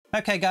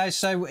Okay guys,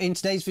 so in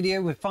today's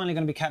video we're finally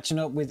going to be catching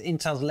up with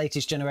Intel's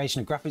latest generation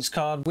of graphics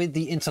card with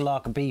the Intel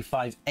Arc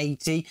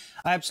B580.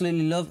 I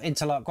absolutely love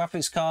Intel Arc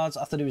graphics cards.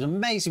 I thought it was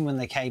amazing when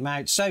they came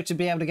out, so to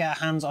be able to get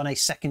our hands on a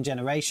second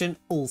generation,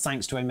 all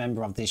thanks to a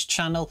member of this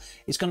channel,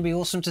 it's going to be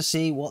awesome to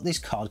see what this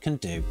card can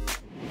do.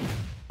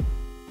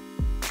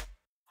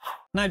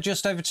 Now,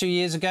 just over 2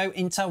 years ago,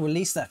 Intel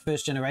released their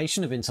first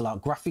generation of Intel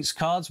Arc graphics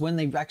cards when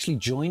they actually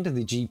joined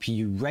the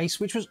GPU race,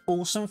 which was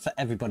awesome for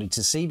everybody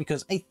to see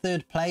because a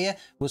third player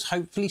was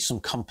hopefully some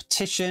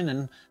competition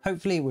and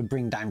hopefully it would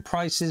bring down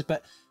prices,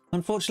 but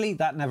unfortunately,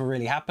 that never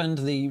really happened.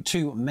 The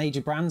two major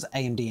brands,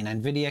 AMD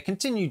and NVIDIA,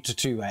 continued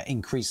to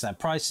increase their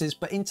prices,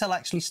 but Intel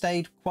actually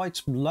stayed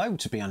quite low,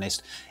 to be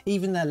honest.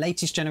 Even their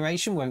latest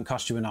generation won't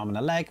cost you an arm and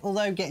a leg,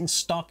 although getting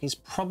stock is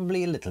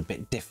probably a little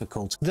bit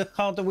difficult. The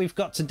card that we've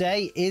got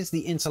today is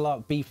the Intel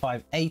Arc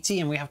B580,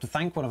 and we have to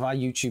thank one of our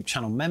YouTube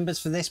channel members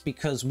for this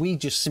because we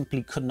just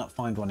simply could not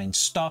find one in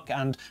stock,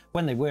 and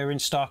when they were in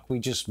stock, we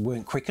just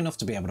weren't quick enough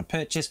to be able to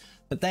purchase,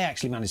 but they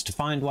actually managed to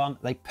find one.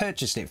 They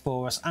purchased it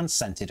for us and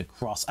sent it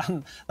across,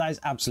 and that is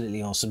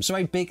absolutely awesome. So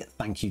a big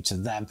thank you to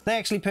them. They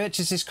actually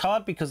purchased this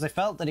card because they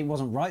felt that it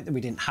wasn't right that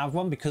we didn't have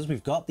one, because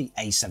we've got the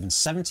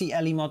A770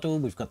 LE model,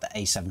 we've got the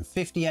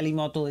A750 LE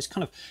model. It's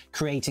kind of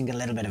creating a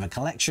little bit of a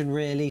collection,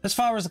 really. As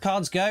far as the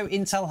cards go,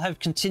 Intel have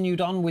continued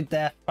on with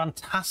their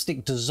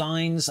fantastic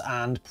designs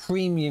and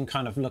premium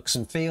kind of looks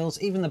and feels.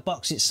 Even the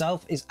box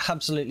itself is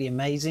absolutely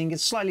amazing.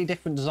 It's slightly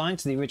different design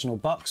to the original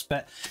box,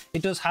 but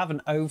it does have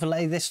an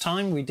overlay this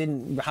time. We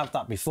didn't have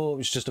that before. It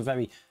was just a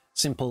very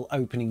simple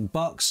opening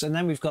box, and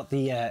then we've got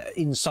the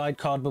inside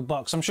cardboard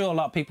box. I'm sure a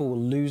lot of people will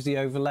lose the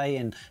overlay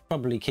and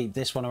probably keep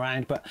this one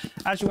around, but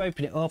as you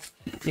open it up,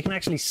 you can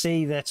actually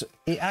see that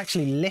it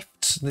actually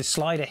lifts the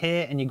slider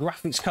here and your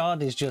graphics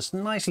card is just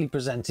nicely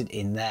presented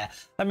in there.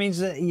 That means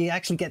that you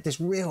actually get this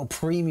real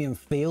premium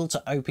feel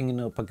to opening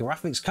up a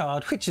graphics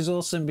card, which is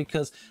awesome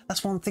because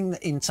that's one thing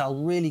that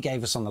Intel really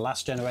gave us on the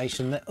last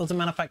generation that other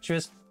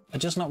manufacturers are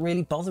just not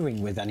really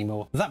bothering with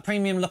anymore. That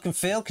premium look and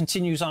feel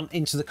continues on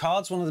into the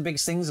cards. One of the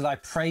biggest things that I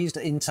praised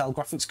Intel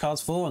graphics cards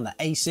for on the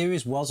A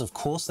series was, of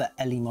course, their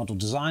LE model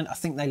design. I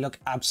think they look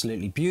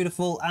absolutely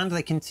beautiful, and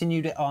they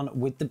continued it on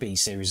with the B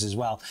series as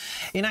well.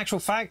 In actual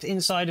fact,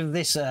 inside of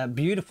this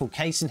beautiful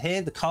case in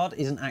here, the card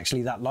isn't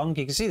actually that long.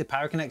 You can see the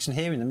power connection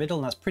here in the middle,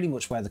 and that's pretty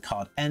much where the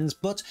card ends,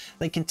 but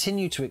they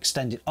continue to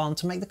extend it on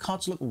to make the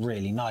cards look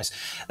really nice.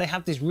 They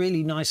have this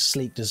really nice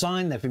sleek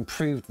design. They've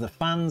improved the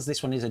fans.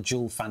 This one is a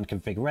dual fan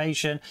configuration.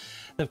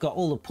 They've got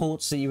all the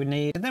ports that you would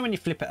need, and then when you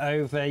flip it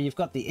over, you've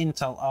got the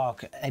Intel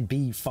Arc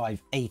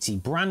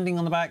B580 branding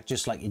on the back,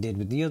 just like you did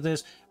with the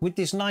others, with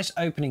this nice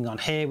opening on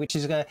here, which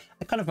is a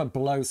kind of a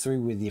blow through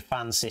with your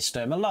fan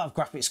system. A lot of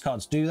graphics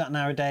cards do that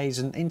nowadays,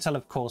 and Intel,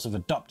 of course, have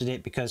adopted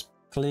it because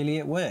clearly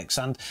it works,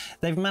 and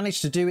they've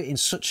managed to do it in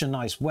such a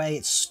nice way.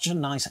 It's such a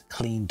nice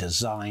clean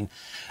design.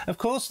 Of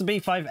course, the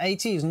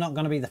B580 is not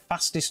going to be the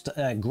fastest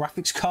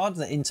graphics card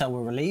that Intel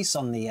will release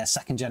on the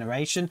second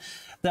generation.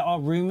 There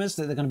are rumors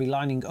that they're going to be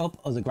lining up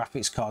other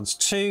graphics cards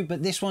too,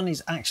 but this one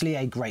is actually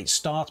a great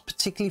start,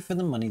 particularly for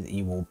the money that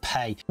you will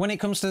pay. When it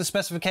comes to the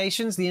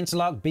specifications, the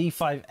Intel Arc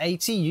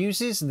B580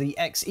 uses the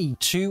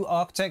Xe2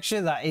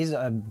 architecture. That is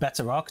a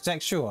better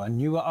architecture, or a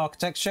newer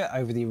architecture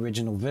over the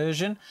original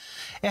version.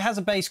 It has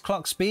a base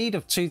clock speed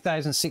of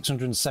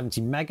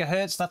 2670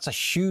 megahertz. That's a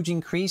huge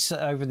increase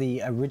over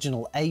the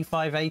original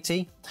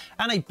A580,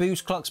 and a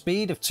boost clock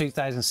speed of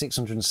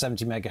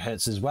 2670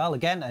 megahertz as well.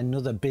 Again,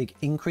 another big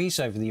increase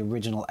over the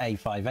original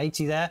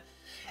A580 there.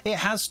 It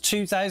has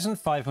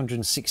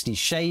 2560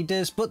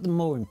 shaders, but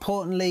more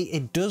importantly,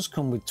 it does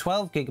come with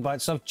 12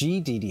 gigabytes of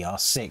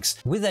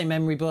GDDR6 with a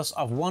memory bus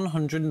of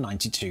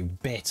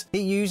 192-bit. It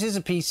uses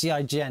a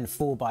PCI Gen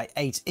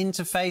 4x8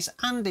 interface,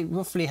 and it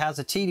roughly has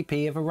a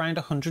TDP of around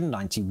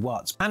 190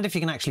 watts. And if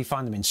you can actually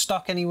find them in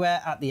stock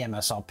anywhere at the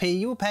MSRP,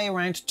 you will pay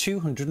around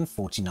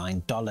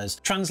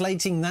 $249.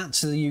 Translating that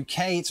to the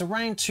UK, it's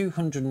around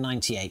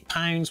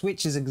 £298,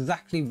 which is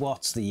exactly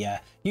what the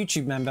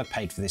YouTube member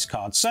paid for this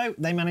card. So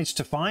they managed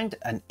to find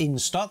an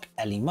in-stock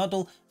LE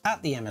model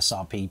at the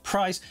MSRP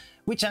price,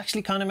 which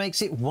actually kind of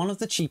makes it one of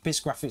the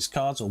cheapest graphics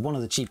cards, or one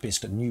of the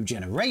cheapest new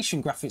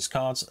generation graphics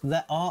cards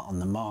that are on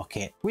the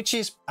market, which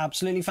is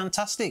absolutely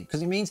fantastic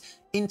because it means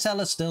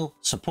Intel are still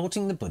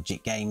supporting the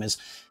budget gamers.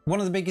 One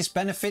of the biggest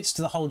benefits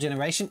to the whole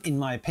generation, in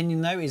my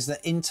opinion though, is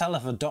that Intel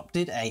have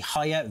adopted a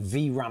higher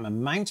VRAM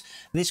amount.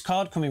 This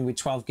card coming with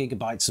 12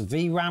 gigabytes of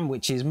VRAM,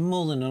 which is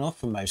more than enough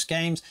for most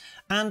games,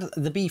 and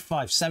the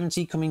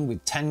B570 coming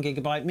with 10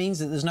 gigabyte means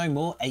that there's no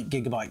more 8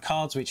 gigabyte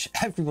cards, which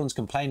everyone's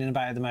complaining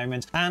about at the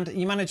moment, and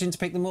you're managing to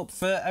pick them up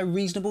for a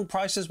reasonable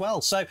price as well.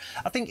 So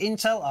I think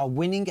Intel are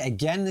winning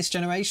again this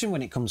generation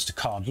when it comes to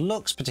card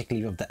looks,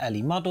 particularly of the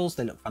LE models.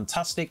 They look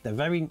fantastic. They're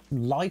very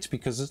Lite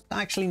because there's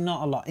actually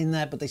not a lot in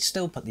there, but they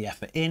still put the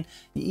effort in.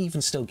 You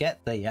even still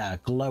get the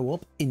glow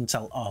up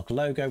Intel Arc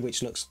logo,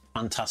 which looks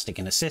fantastic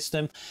in a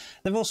system.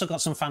 They've also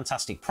got some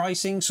fantastic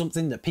pricing,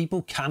 something that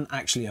people can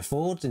actually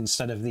afford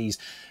instead of these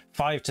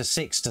 £500 to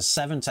 £600 to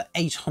 £700 to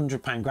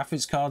 £800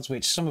 graphics cards,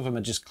 which some of them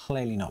are just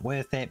clearly not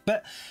worth it.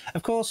 But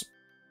of course,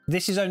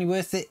 this is only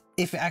worth it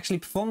if it actually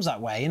performs that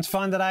way. And to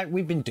find that out,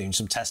 we've been doing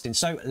some testing.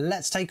 So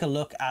let's take a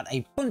look at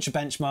a bunch of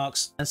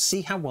benchmarks and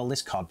see how well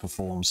this card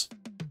performs.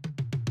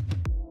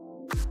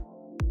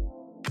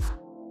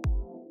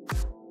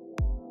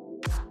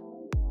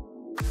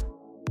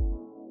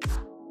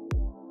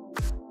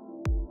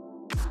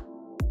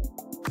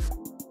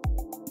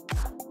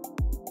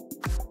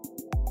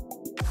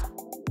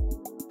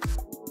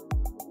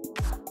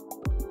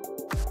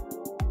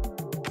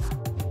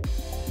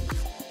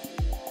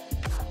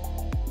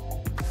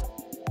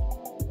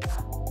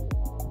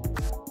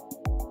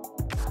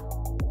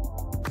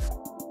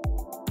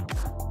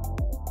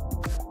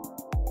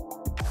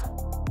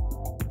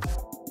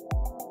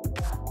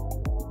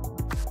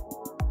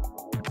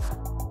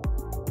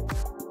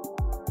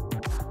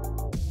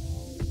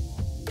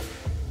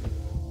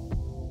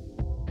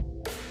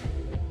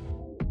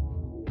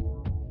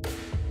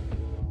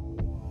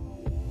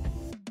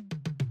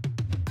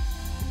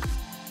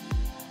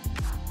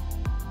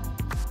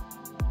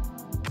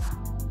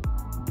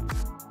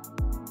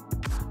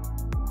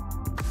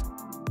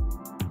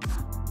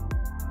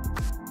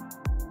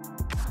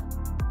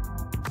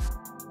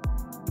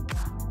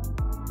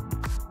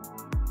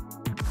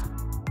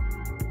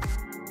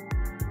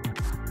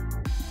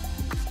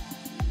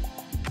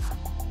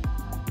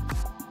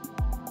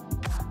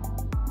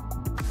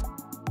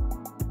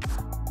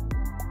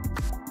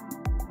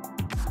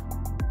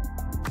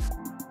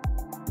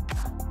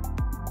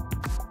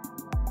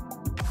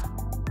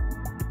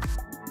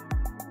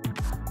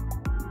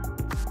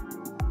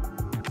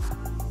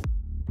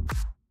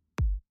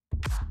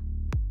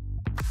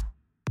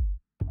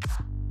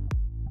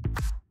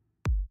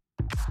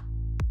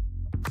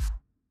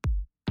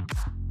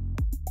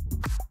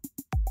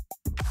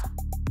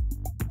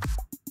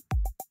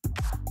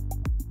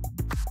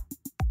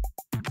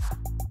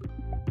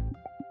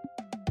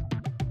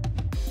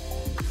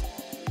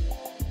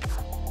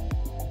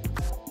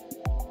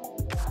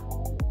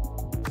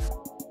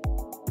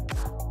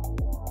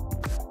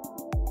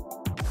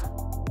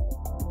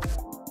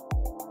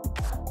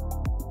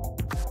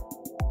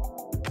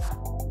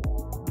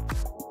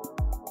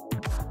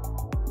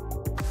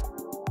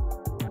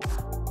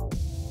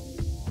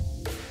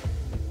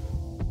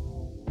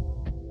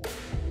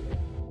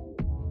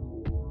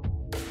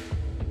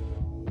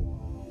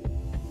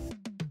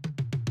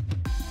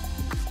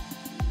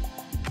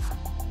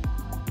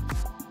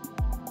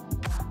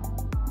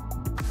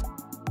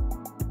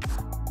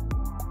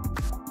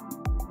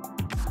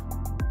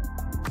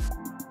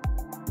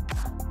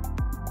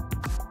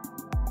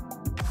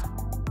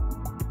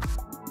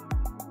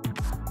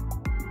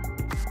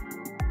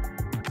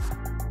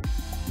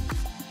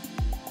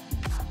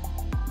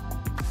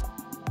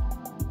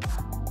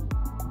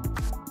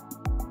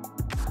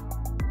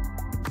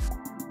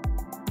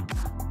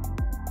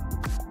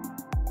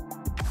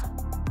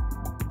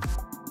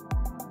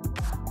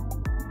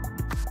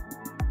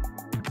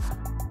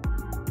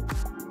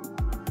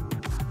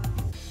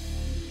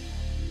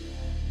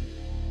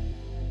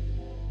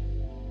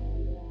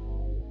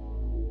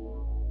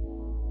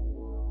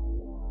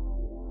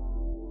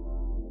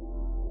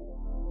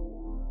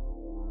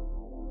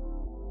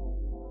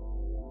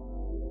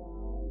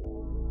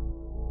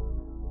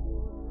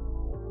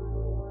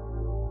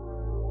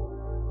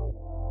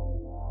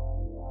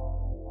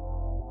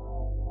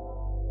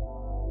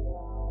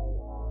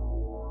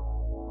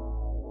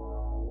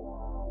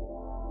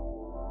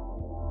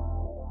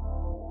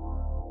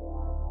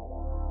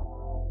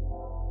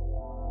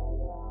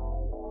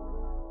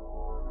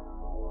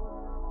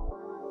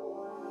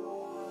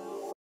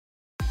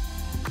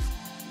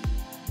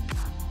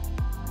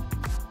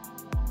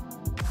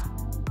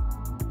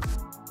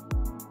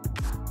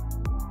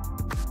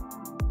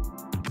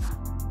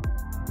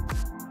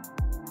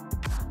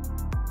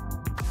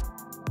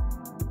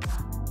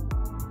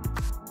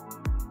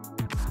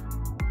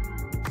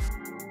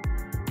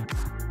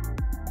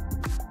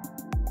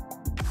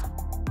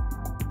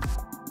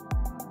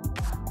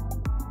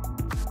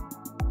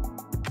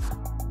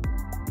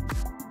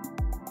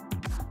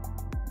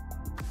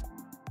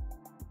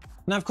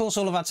 Now, of course,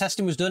 all of our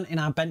testing was done in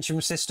our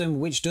benching system,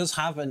 which does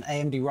have an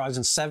AMD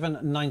Ryzen 7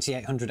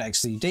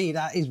 9800XCD.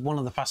 That is one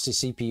of the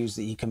fastest CPUs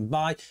that you can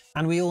buy.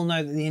 And we all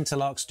know that the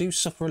Intel Arcs do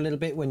suffer a little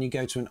bit when you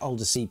go to an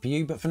older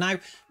CPU. But for now,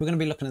 we're going to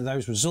be looking at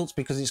those results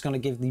because it's going to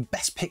give the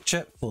best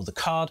picture for the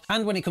card.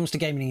 And when it comes to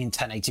gaming in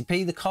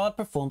 1080p, the card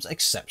performs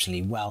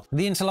exceptionally well.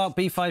 The Intel Arc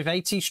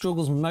B580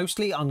 struggles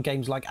mostly on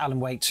games like Alan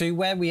Wake 2,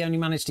 where we only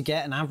managed to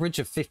get an average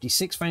of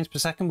 56 frames per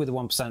second with a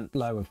 1%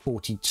 low of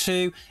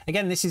 42.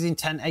 Again, this is in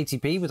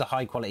 1080p with a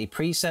high quality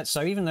preset,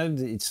 so even though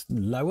it's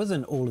lower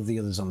than all of the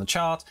others on the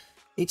chart,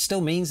 it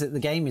still means that the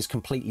game is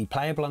completely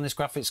playable on this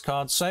graphics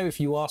card. So if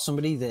you are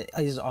somebody that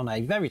is on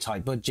a very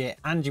tight budget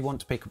and you want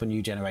to pick up a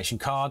new generation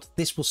card,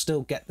 this will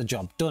still get the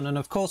job done. And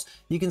of course,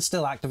 you can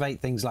still activate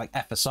things like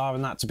FSR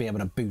and that to be able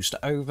to boost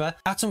over.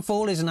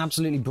 Atomfall is an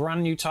absolutely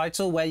brand new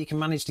title where you can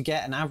manage to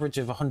get an average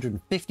of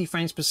 150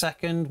 frames per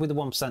second with a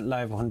 1%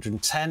 low of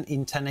 110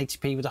 in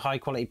 1080p with a high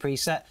quality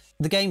preset.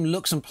 The game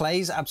looks and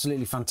plays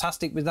absolutely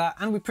fantastic with that,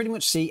 and we pretty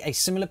much see a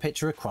similar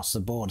picture across the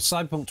board.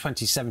 Cyberpunk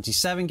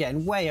 2077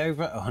 getting way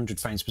over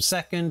 100 frames per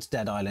second,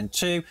 Dead Island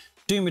 2,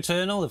 Doom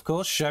Eternal, of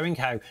course, showing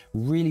how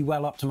really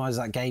well optimized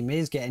that game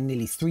is, getting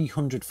nearly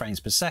 300 frames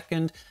per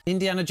second.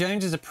 Indiana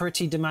Jones is a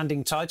pretty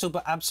demanding title,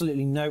 but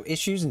absolutely no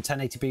issues in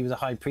 1080p with a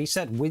high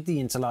preset with the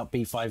Intel Arc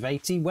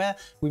B580, where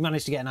we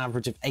managed to get an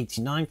average of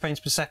 89 frames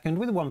per second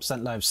with a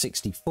 1% low of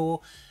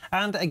 64.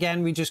 And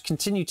again, we just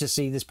continue to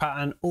see this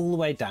pattern all the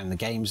way down the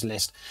games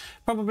list.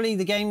 Probably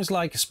the games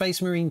like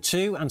Space Marine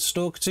 2 and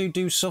Stalker 2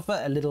 do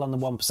suffer a little on the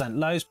 1%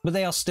 lows, but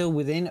they are still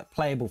within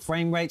playable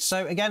frame rates.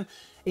 So again,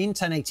 in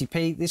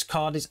 1080p, this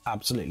card is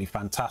absolutely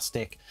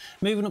fantastic.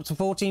 Moving up to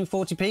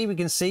 1440p, we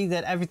can see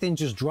that everything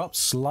just drops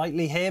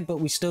slightly here, but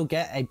we still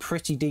get a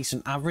pretty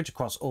decent average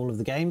across all of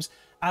the games.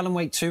 Alan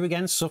Wake 2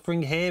 again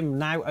suffering here,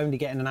 now only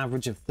getting an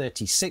average of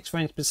 36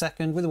 frames per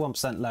second with a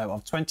 1% low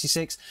of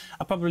 26.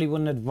 I probably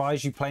wouldn't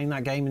advise you playing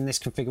that game in this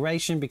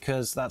configuration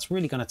because that's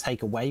really going to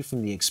take away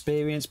from the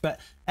experience, but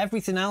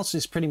everything else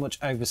is pretty much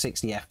over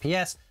 60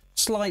 FPS.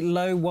 Slight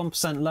low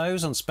 1%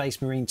 lows on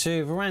Space Marine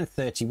 2 of around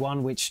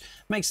 31, which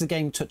makes the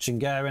game touch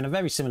and go, and a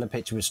very similar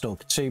picture with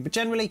Stalker 2. But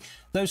generally,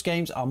 those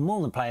games are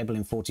more than playable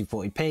in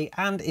 1440p,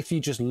 and if you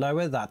just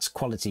lower that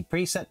quality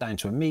preset down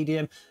to a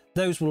medium,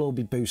 those will all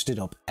be boosted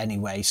up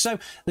anyway. So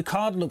the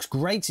card looks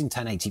great in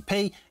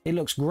 1080p, it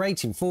looks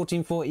great in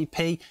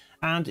 1440p,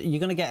 and you're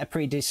going to get a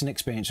pretty decent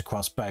experience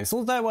across both.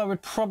 Although I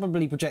would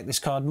probably project this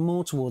card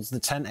more towards the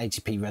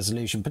 1080p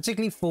resolution,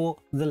 particularly for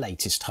the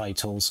latest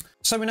titles.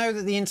 So we know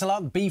that the Intel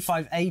Arc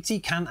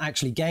B580 can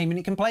actually game, and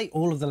it can play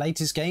all of the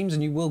latest games,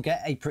 and you will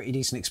get a pretty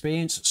decent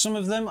experience. Some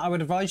of them I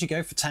would advise you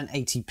go for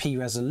 1080p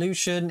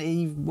resolution,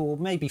 or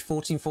maybe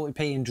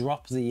 1440p and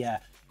drop the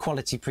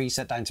quality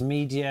preset down to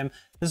medium.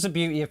 There's the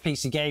beauty of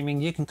PC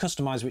gaming, you can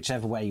customize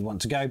whichever way you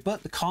want to go,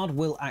 but the card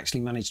will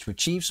actually manage to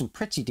achieve some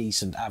pretty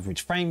decent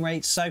average frame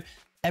rates, so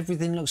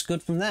everything looks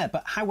good from there.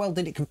 But how well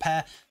did it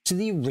compare to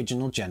the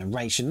original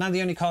generation? Now,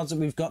 the only cards that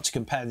we've got to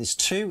compare this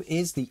to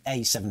is the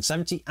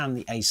A770 and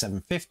the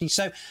A750,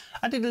 so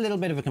I did a little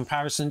bit of a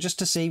comparison just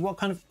to see what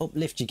kind of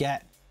uplift you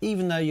get,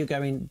 even though you're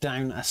going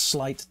down a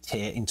slight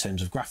tier in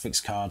terms of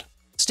graphics card.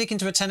 Sticking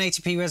to a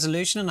 1080p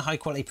resolution and a high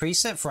quality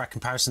preset for our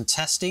comparison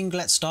testing,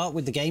 let's start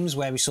with the games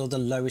where we saw the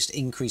lowest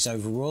increase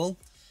overall.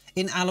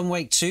 In Alan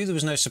Wake 2, there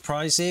was no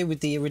surprise here with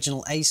the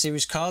original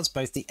A-series cards,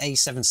 both the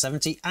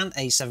A770 and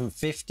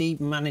A750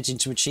 managing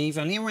to achieve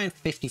only around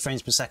 50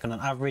 frames per second on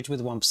average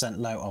with a 1%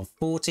 low of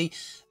 40.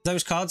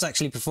 Those cards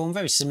actually perform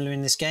very similar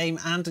in this game,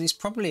 and it's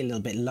probably a little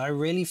bit low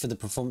really for the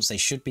performance they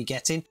should be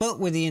getting. But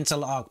with the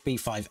Intel Arc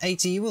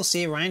B580, you will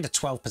see around a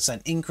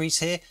 12% increase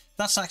here.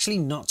 That's actually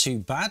not too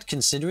bad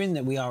considering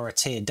that we are a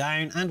tier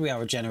down and we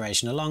are a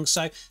generation along,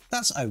 so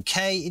that's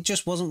okay. It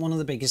just wasn't one of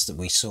the biggest that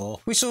we saw.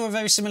 We saw a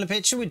very similar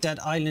picture with Dead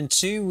Island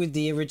 2 with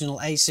the original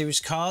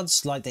A-series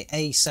cards like the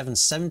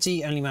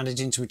A770 only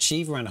managing to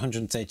achieve around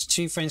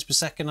 132 frames per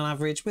second on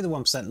average with a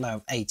 1% low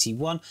of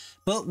 81.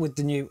 But with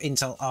the new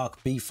Intel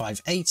Arc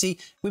B580,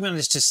 we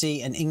managed to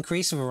see an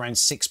increase of around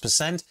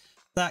 6%.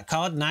 That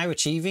card now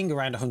achieving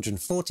around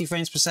 140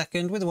 frames per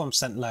second with a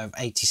 1% low of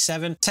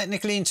 87.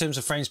 Technically, in terms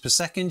of frames per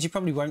second, you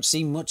probably won't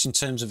see much in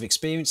terms of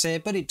experience here,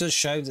 but it does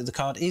show that the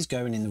card is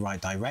going in the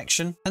right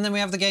direction. And then we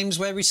have the games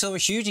where we saw a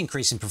huge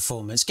increase in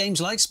performance.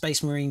 Games like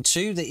Space Marine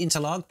 2, the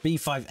Intel Arc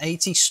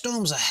B580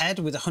 storms ahead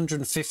with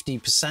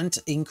 150%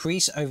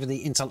 increase over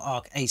the Intel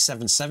Arc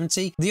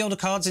A770. The older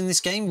cards in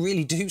this game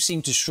really do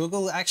seem to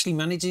struggle, actually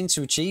managing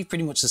to achieve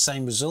pretty much the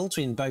same result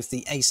in both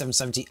the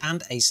A770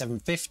 and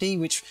A750,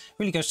 which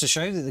really goes to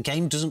show that the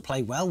game doesn't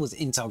play well with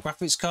Intel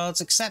graphics cards,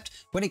 except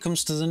when it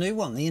comes to the new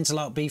one, the Intel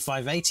Arc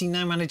B580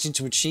 now managing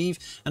to achieve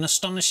an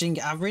astonishing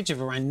average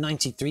of around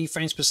 93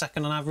 frames per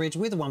second on average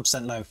with a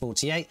 1% low of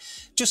 48.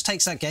 Just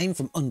takes that game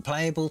from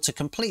unplayable to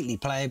completely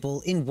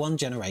playable in one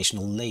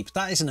generational leap.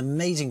 That is an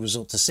amazing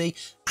result to see,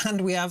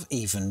 and we have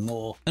even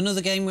more.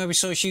 Another game where we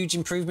saw a huge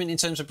improvement in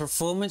terms of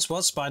performance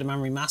was Spider-Man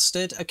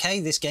Remastered.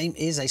 Okay, this game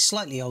is a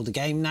slightly older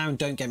game now, and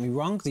don't get me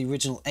wrong, the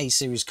original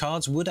A-series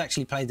cards would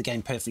actually play the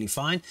game perfectly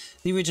fine.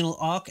 The original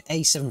Arc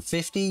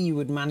A750 you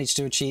would manage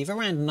to achieve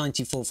around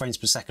 94 frames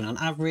per second on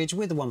average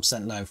with a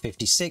 1% low of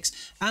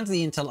 56, and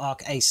the Intel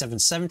Arc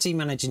A770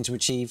 managing to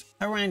achieve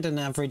around an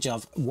average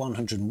of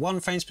 101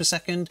 frames per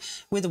second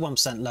with a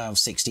 1% low of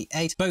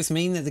 68. Both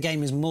mean that the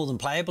game is more than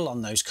playable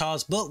on those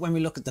cards, but when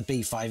we look at the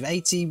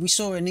B580, we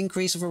saw an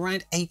increase of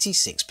around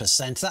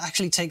 86%. That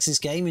actually takes this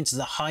game into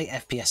the high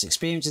FPS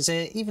experiences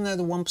here, even though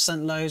the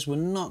 1% lows were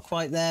not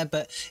quite there,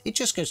 but it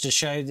just goes to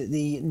show that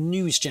the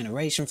newest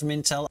generation from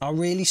Intel are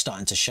really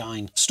starting to show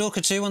shine.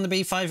 Stalker 2 on the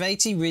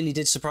B580 really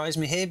did surprise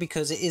me here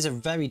because it is a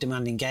very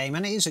demanding game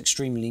and it is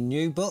extremely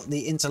new, but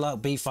the Intel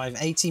Arc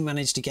B580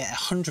 managed to get a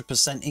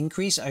 100%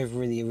 increase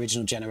over the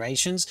original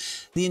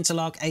generations. The Intel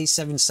Arc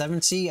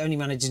A770 only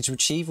managing to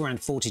achieve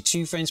around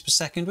 42 frames per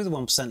second with a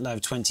 1% low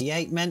of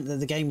 28 meant that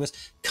the game was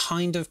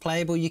kind of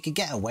playable. You could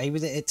get away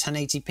with it at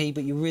 1080p,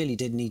 but you really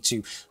did need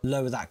to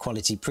lower that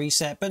quality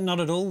preset, but not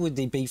at all with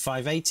the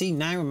B580,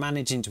 now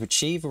managing to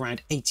achieve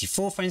around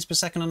 84 frames per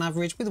second on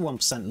average with a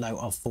 1% low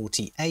of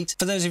 48.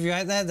 For those of you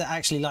out there that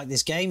actually like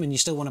this game and you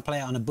still want to play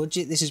it on a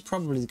budget, this is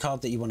probably the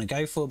card that you want to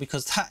go for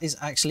because that is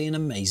actually an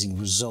amazing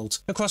result.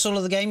 Across all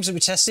of the games that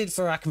we tested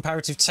for our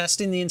comparative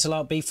testing, the Intel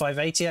Arc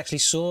B580 actually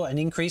saw an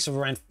increase of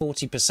around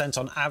 40%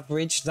 on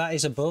average. That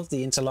is above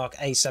the Intel Arc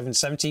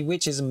A770,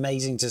 which is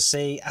amazing to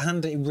see,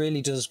 and it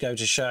really does go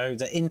to show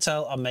that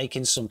Intel are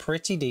making some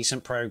pretty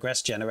decent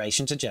progress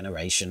generation to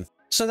generation.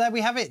 So there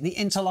we have it. The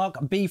Intel Arc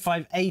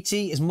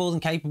B580 is more than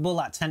capable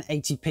at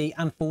 1080p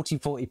and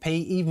 1440p,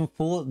 even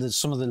for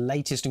some of the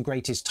latest and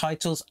greatest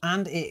titles,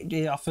 and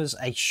it offers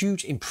a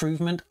huge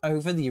improvement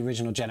over the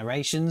original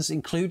generations,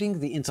 including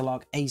the Intel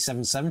Arc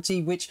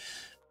A770, which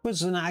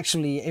was an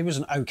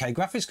okay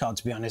graphics card,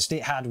 to be honest.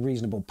 It had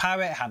reasonable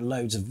power, it had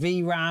loads of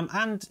VRAM,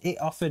 and it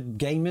offered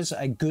gamers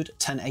a good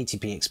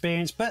 1080p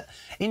experience. But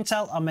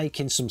Intel are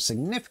making some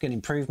significant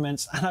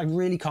improvements, and I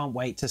really can't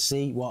wait to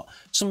see what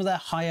some of their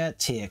higher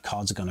tier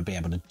cards are going to be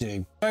able to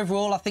do.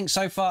 Overall, I think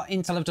so far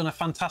Intel have done a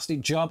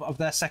fantastic job of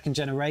their second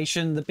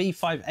generation. The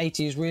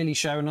B580 is really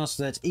showing us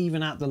that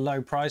even at the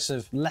low price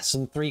of less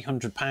than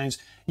 £300,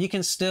 you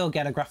can still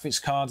get a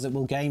graphics card that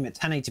will game at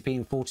 1080p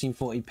and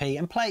 1440p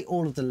and play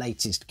all of the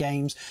latest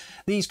games.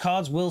 These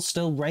cards will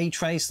still ray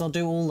trace, they'll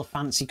do all the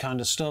fancy kind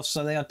of stuff,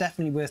 so they are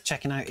definitely worth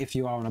checking out if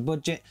you are on a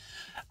budget.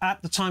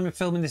 At the time of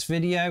filming this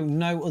video,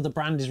 no other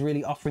brand is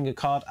really offering a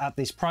card at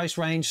this price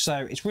range,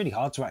 so it's really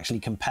hard to actually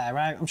compare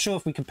out. I'm sure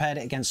if we compared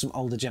it against some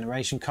older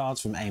generation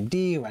cards from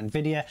AMD or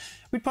Nvidia,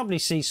 we'd probably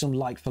see some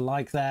like for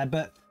like there,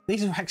 but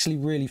these are actually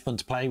really fun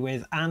to play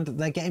with, and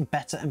they're getting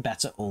better and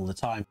better all the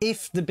time.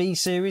 If the B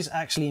series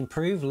actually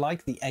improve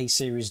like the A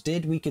series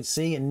did, we could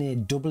see a near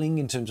doubling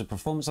in terms of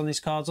performance on these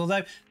cards,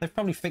 although they've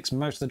probably fixed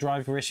most of the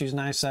driver issues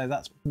now, so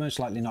that's most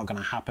likely not going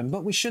to happen,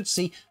 but we should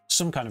see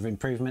some kind of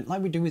improvement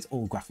like we do with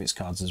all graphics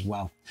cards as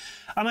well.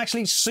 I'm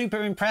actually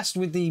super impressed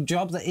with the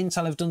job that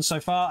Intel have done so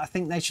far. I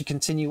think they should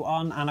continue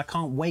on, and I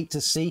can't wait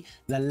to see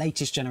their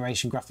latest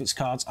generation graphics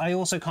cards. I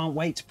also can't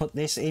wait to put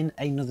this in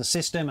another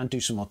system and do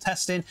some more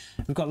testing.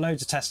 We've got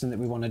loads of testing that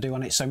we want to do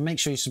on it, so make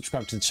sure you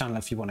subscribe to the channel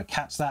if you want to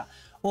catch that.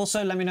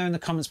 Also, let me know in the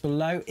comments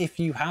below if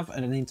you have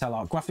an Intel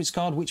Arc graphics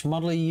card, which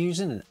model are you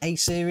using, an A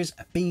series,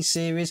 a B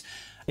series.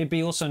 It'd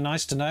be also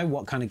nice to know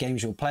what kind of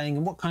games you're playing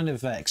and what kind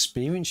of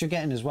experience you're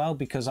getting as well,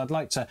 because I'd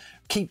like to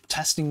keep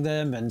testing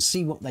them and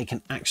see what they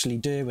can actually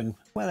do and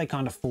where they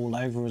kind of fall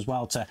over as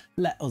well, to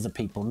let other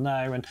people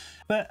know.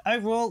 But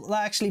overall,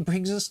 that actually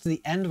brings us to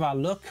the end of our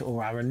look,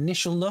 or our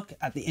initial look,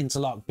 at the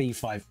Intel Arc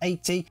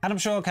B580, and I'm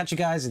sure I'll catch you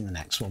guys in the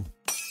next one.